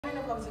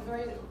love is a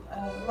very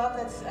love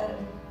that's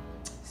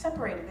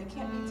separated. They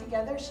can't be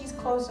together. She's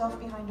closed off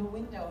behind a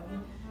window. He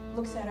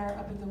looks at her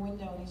up at the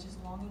window, and he's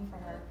just longing for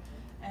her.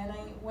 And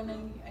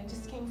I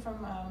just came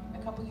from a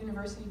couple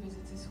university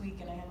visits this week,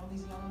 and I had all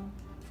these young,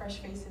 fresh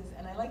faces,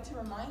 and I like to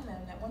remind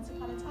them that once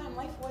upon a time,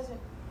 life wasn't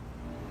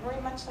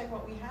very much like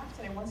what we have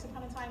today. Once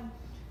upon a time,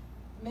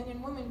 men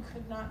and women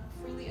could not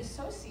freely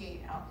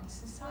associate out in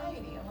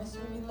society unless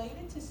you're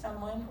related to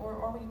someone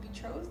or already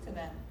betrothed to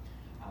them.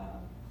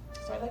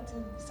 So I like to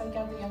psych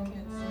out the young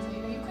kids and say,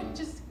 you know, you couldn't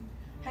just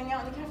hang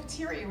out in the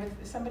cafeteria with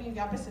somebody of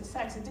the opposite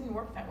sex. It didn't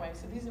work that way.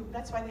 So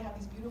that's why they have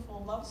these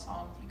beautiful love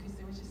songs, because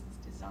there was just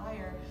this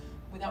desire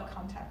without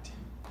contact.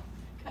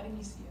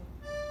 Carinissimo.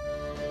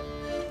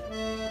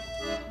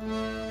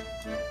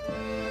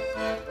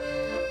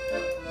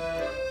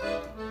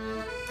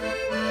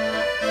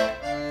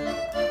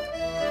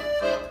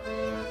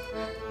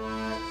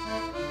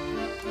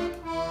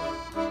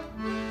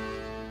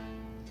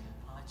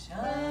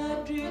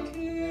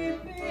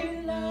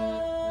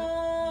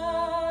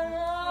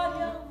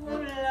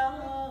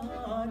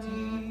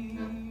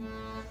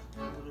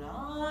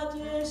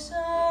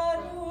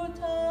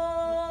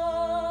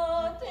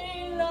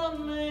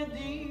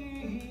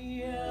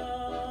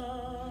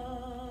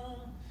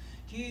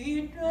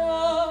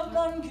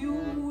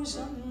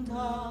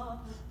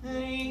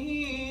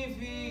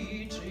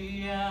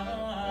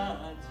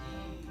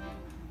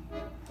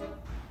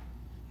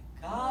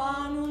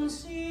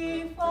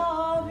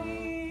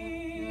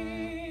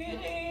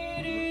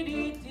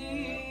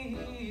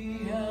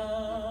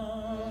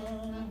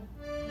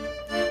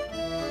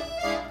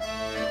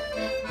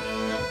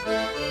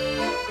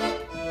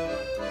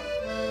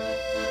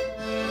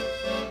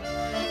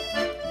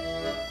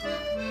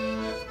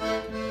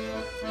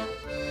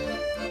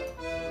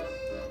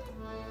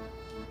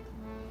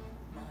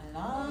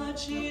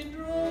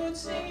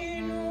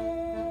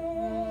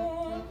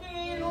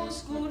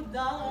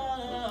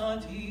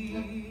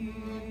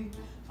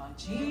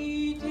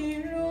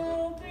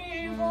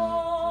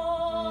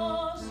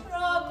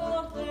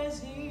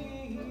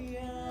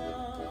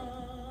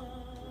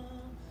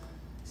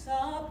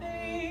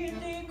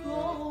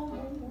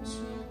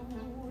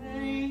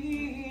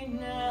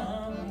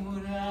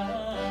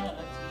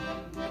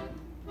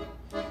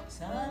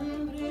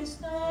 Sempre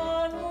sta